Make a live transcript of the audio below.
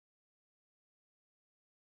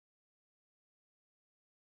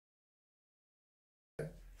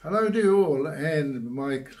Hello to you all, and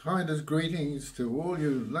my kindest greetings to all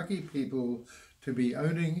you lucky people to be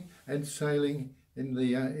owning and sailing in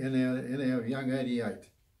our young 88.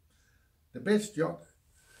 The best yacht,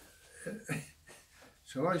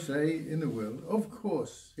 shall I say, in the world? Of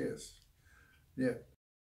course, yes. Yeah.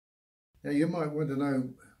 Now you might want to know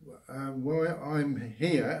why I'm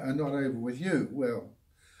here and not over with you. Well,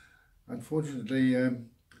 unfortunately,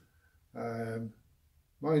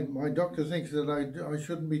 my doctor thinks that I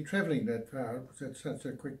shouldn't be travelling that far at such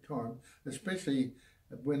a quick time, especially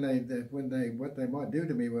when what they might do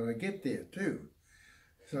to me when I get there too.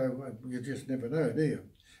 So you just never know, do you?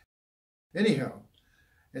 Anyhow,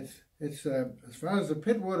 it's as far as the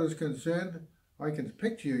Pittwater is concerned, I can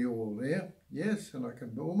picture you all there, yes, and I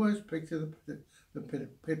can almost picture the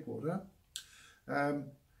Pittwater.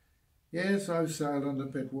 Yes, I've sailed on the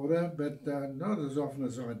Pittwater, but not as often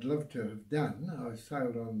as I'd love to have done. I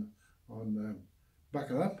sailed on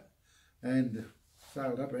Buckle Up and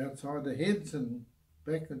sailed up outside the heads and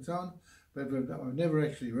back and so on, but I've never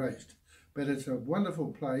actually raced. But it's a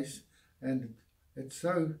wonderful place, and it's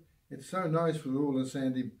so nice with all the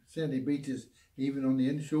sandy beaches, even on the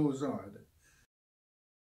inshore side.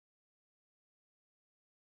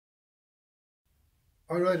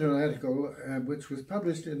 I wrote an article which was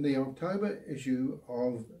published in the October issue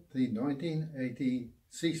of the 1980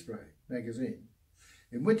 Sea Spray magazine,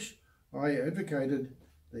 in which I advocated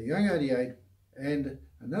the Young 88 and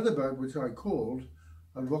another boat which I called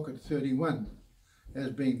a Rocket 31 as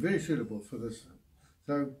being very suitable for this.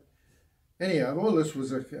 So anyhow, all this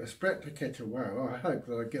was a sprat to catch a whale. I hope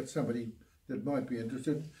that I get somebody that might be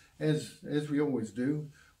interested, as we always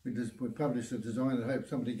do. We publish a design and hope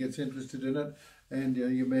somebody gets interested in it, and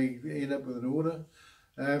you may end up with an order.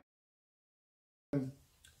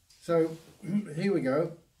 So here we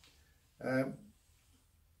go. A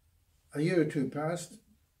year or two passed,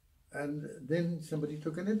 and then somebody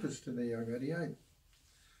took an interest in the Young 88.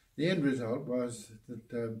 The end result was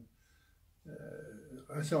that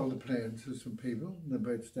I sold the plans to some people, and the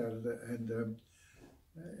boat started,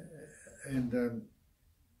 and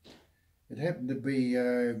it happened to be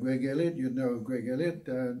Greg Elliott. You know Greg Elliott.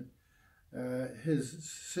 His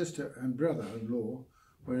sister and brother-in-law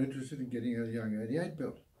were interested in getting a Young 88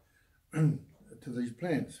 built to these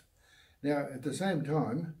plans. Now, at the same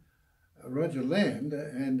time, Roger Land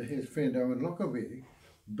and his friend Owen Lockerbie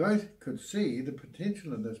both could see the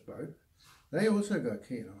potential in this boat. They also got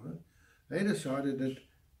keen on it. They decided that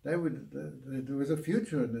that there was a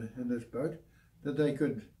future in this boat, that they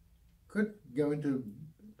could go into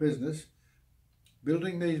business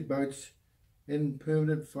building these boats in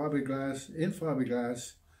permanent fiberglass,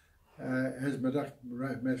 as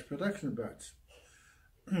mass production boats.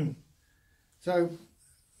 So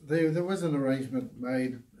there was an arrangement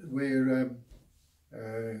made where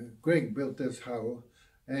Greg built this hull,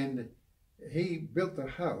 and he built the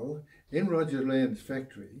hull in Roger Land's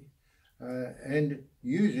factory, and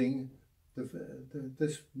using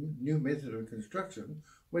this new method of construction,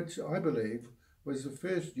 which I believe was the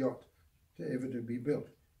first yacht ever to be built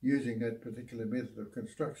using that particular method of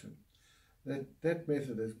construction. That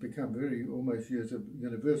method has become almost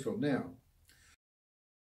universal now.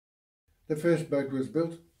 The first boat was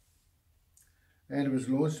built and it was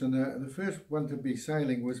launched, and the first one to be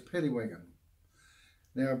sailing was Paddywagon.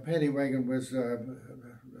 Now Paddywagon was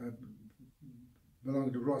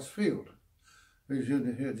belonged to Ross Field, who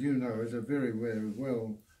you know is a very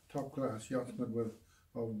well top-class yachtsman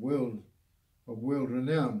of world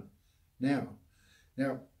renown. Now,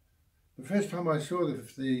 the first time I saw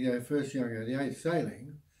the first Young 88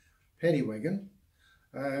 sailing, Paddywagon,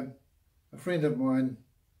 a friend of mine,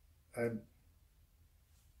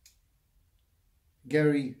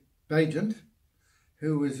 Gary Bagent,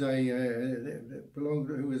 who was an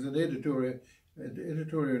editorial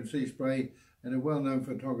in Sea Spray and a well-known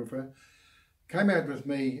photographer, came out with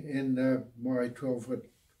me in my 12-foot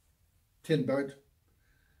tin boat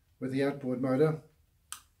with the outboard motor,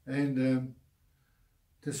 and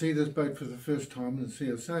to see this boat for the first time and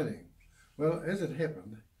see us sailing. Well, as it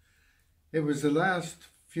happened, it was the last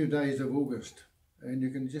few days of August, and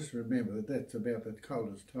you can just remember that that's about the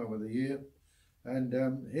coldest time of the year. And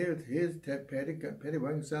here's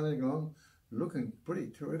Paddywagon sailing along, looking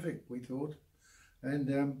pretty terrific, we thought.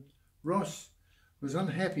 And Ross was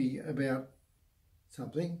unhappy about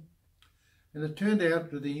something, and it turned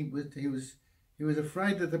out that he was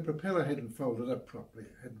afraid that the propeller hadn't folded properly.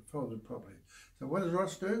 So what does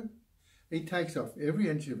Ross do? He takes off every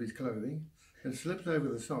inch of his clothing and slips over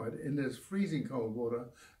the side in this freezing cold water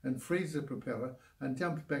and frees the propeller and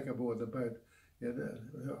jumps back aboard the boat.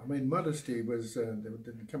 I mean, modesty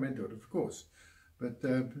didn't come into it, of course, but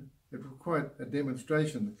it was quite a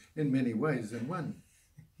demonstration in many ways in one,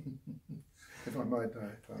 if I might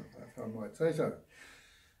say so.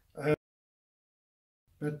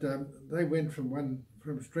 But they went from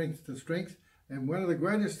strength to strength, and one of the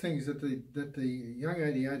greatest things that the Young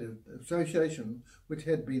 88 Association, which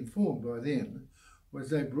had been formed by then, was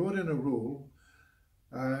they brought in a rule,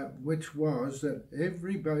 which was that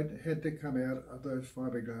every boat had to come out of those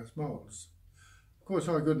fiberglass moulds. Of course,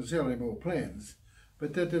 I couldn't sell any more plans,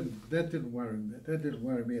 but that didn't worry me. That didn't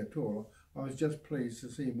worry me at all. I was just pleased to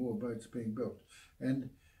see more boats being built,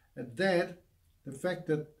 and at that, the fact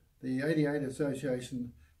that the 88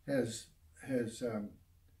 Association has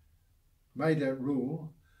made that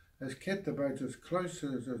rule has kept the boats as close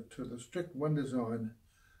to the strict one design,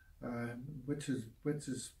 which is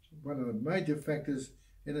one of the major factors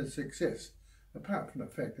in its success, apart from the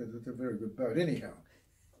fact that it's a very good boat anyhow.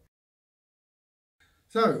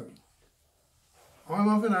 So, I'm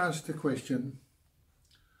often asked the question,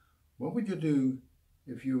 what would you do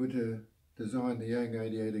if you were to design the Young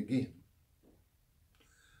 88 again?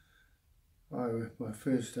 My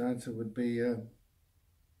first answer would be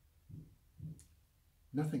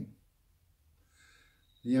nothing.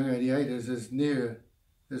 The Young 88 is as near,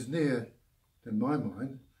 in my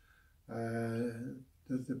mind,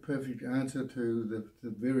 the perfect answer to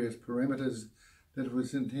the various parameters that it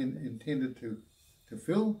was intended to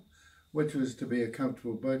fill, which was to be a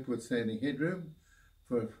comfortable boat with standing headroom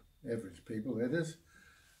for average people, that is,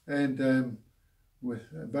 and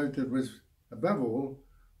with a boat that was, above all,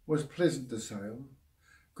 was pleasant to sail,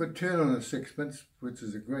 could turn on a sixpence, which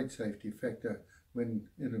is a great safety factor when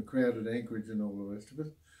in a crowded anchorage and all the rest of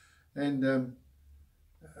it, and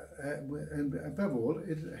above all,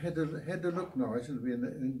 it had to look nice and be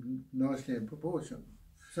nicely in proportion.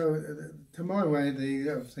 So, to my way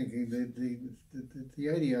of thinking, the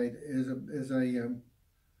 88 is a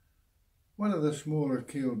one of the smaller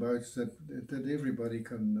keel boats that everybody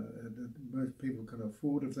can, that most people can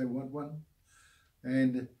afford if they want one,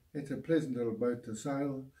 and it's a pleasant little boat to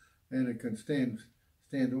sail, and it can stand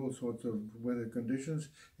all sorts of weather conditions.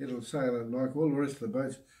 It'll sail, like all the rest of the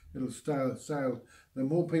boats, it'll sail. The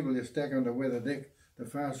more people you stack on the weather deck, the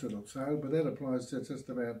faster it'll sail, but that applies to just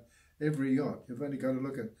about every yacht. You've only got to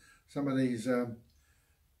look at some of these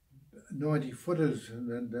 90-footers,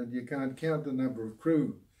 and you can't count the number of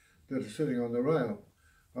crew that are sitting on the rail.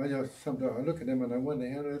 Sometimes I look at them and I wonder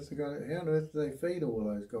how on earth do they feed all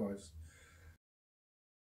those guys?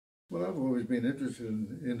 Well, I've always been interested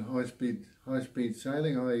in high speed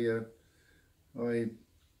sailing. I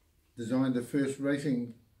designed the first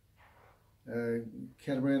racing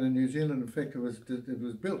catamaran in New Zealand. In fact, it was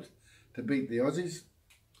built to beat the Aussies,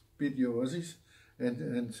 beat your Aussies,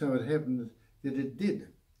 and so it happened that it did,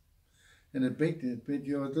 and it beat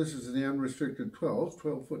your. This is the unrestricted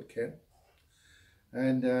 12-foot cat,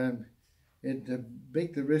 and it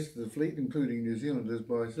beat the rest of the fleet, including New Zealanders,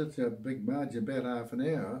 by such a big margin, about half an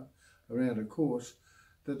hour around a course,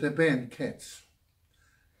 that they banned cats,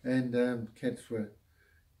 and cats were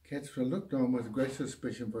looked on with great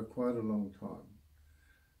suspicion for quite a long time.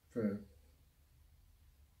 For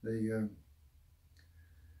the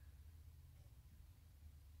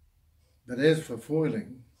but as for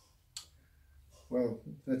foiling, well,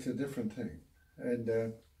 that's a different thing,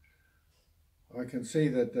 and I can see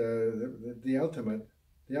that the ultimate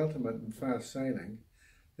in fast sailing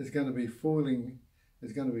is going to be foiling.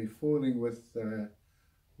 With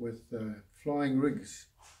flying rigs,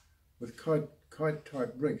 with kite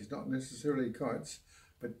type rigs, not necessarily kites,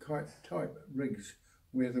 but kite type rigs,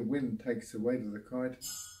 where the wind takes the weight of the kite,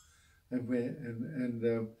 and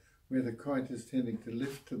where the kite is tending to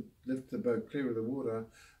lift the boat clear of the water,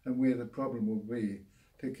 and where the problem will be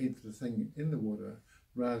to keep the thing in the water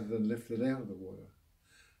rather than lift it out of the water.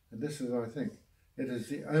 And this is, I think, it is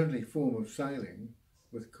the only form of sailing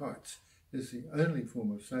with kites. It's the only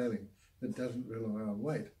form of sailing that doesn't rely on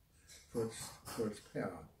weight for its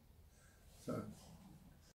power. So,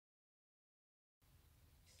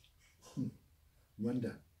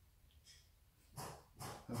 wonder.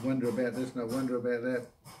 I wonder about this and I wonder about that.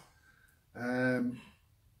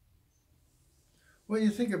 Well,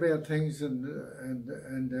 you think about things and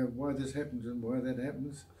why this happens and why that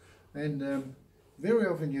happens, and very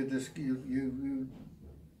often you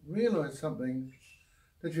realise something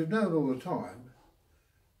that you've known all the time,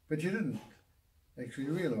 but you didn't actually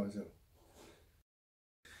realise it.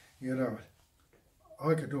 You know,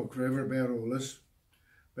 I could talk forever about all this,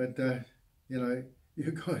 but you know,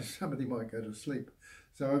 you guys, somebody might go to sleep,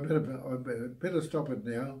 so I better stop it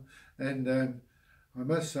now. And I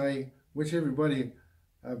must say, wish everybody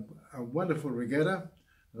a wonderful regatta.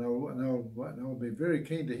 I'll be very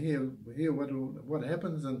keen to hear what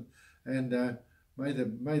happens, and may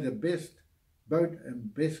the best boat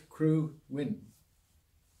and best crew win.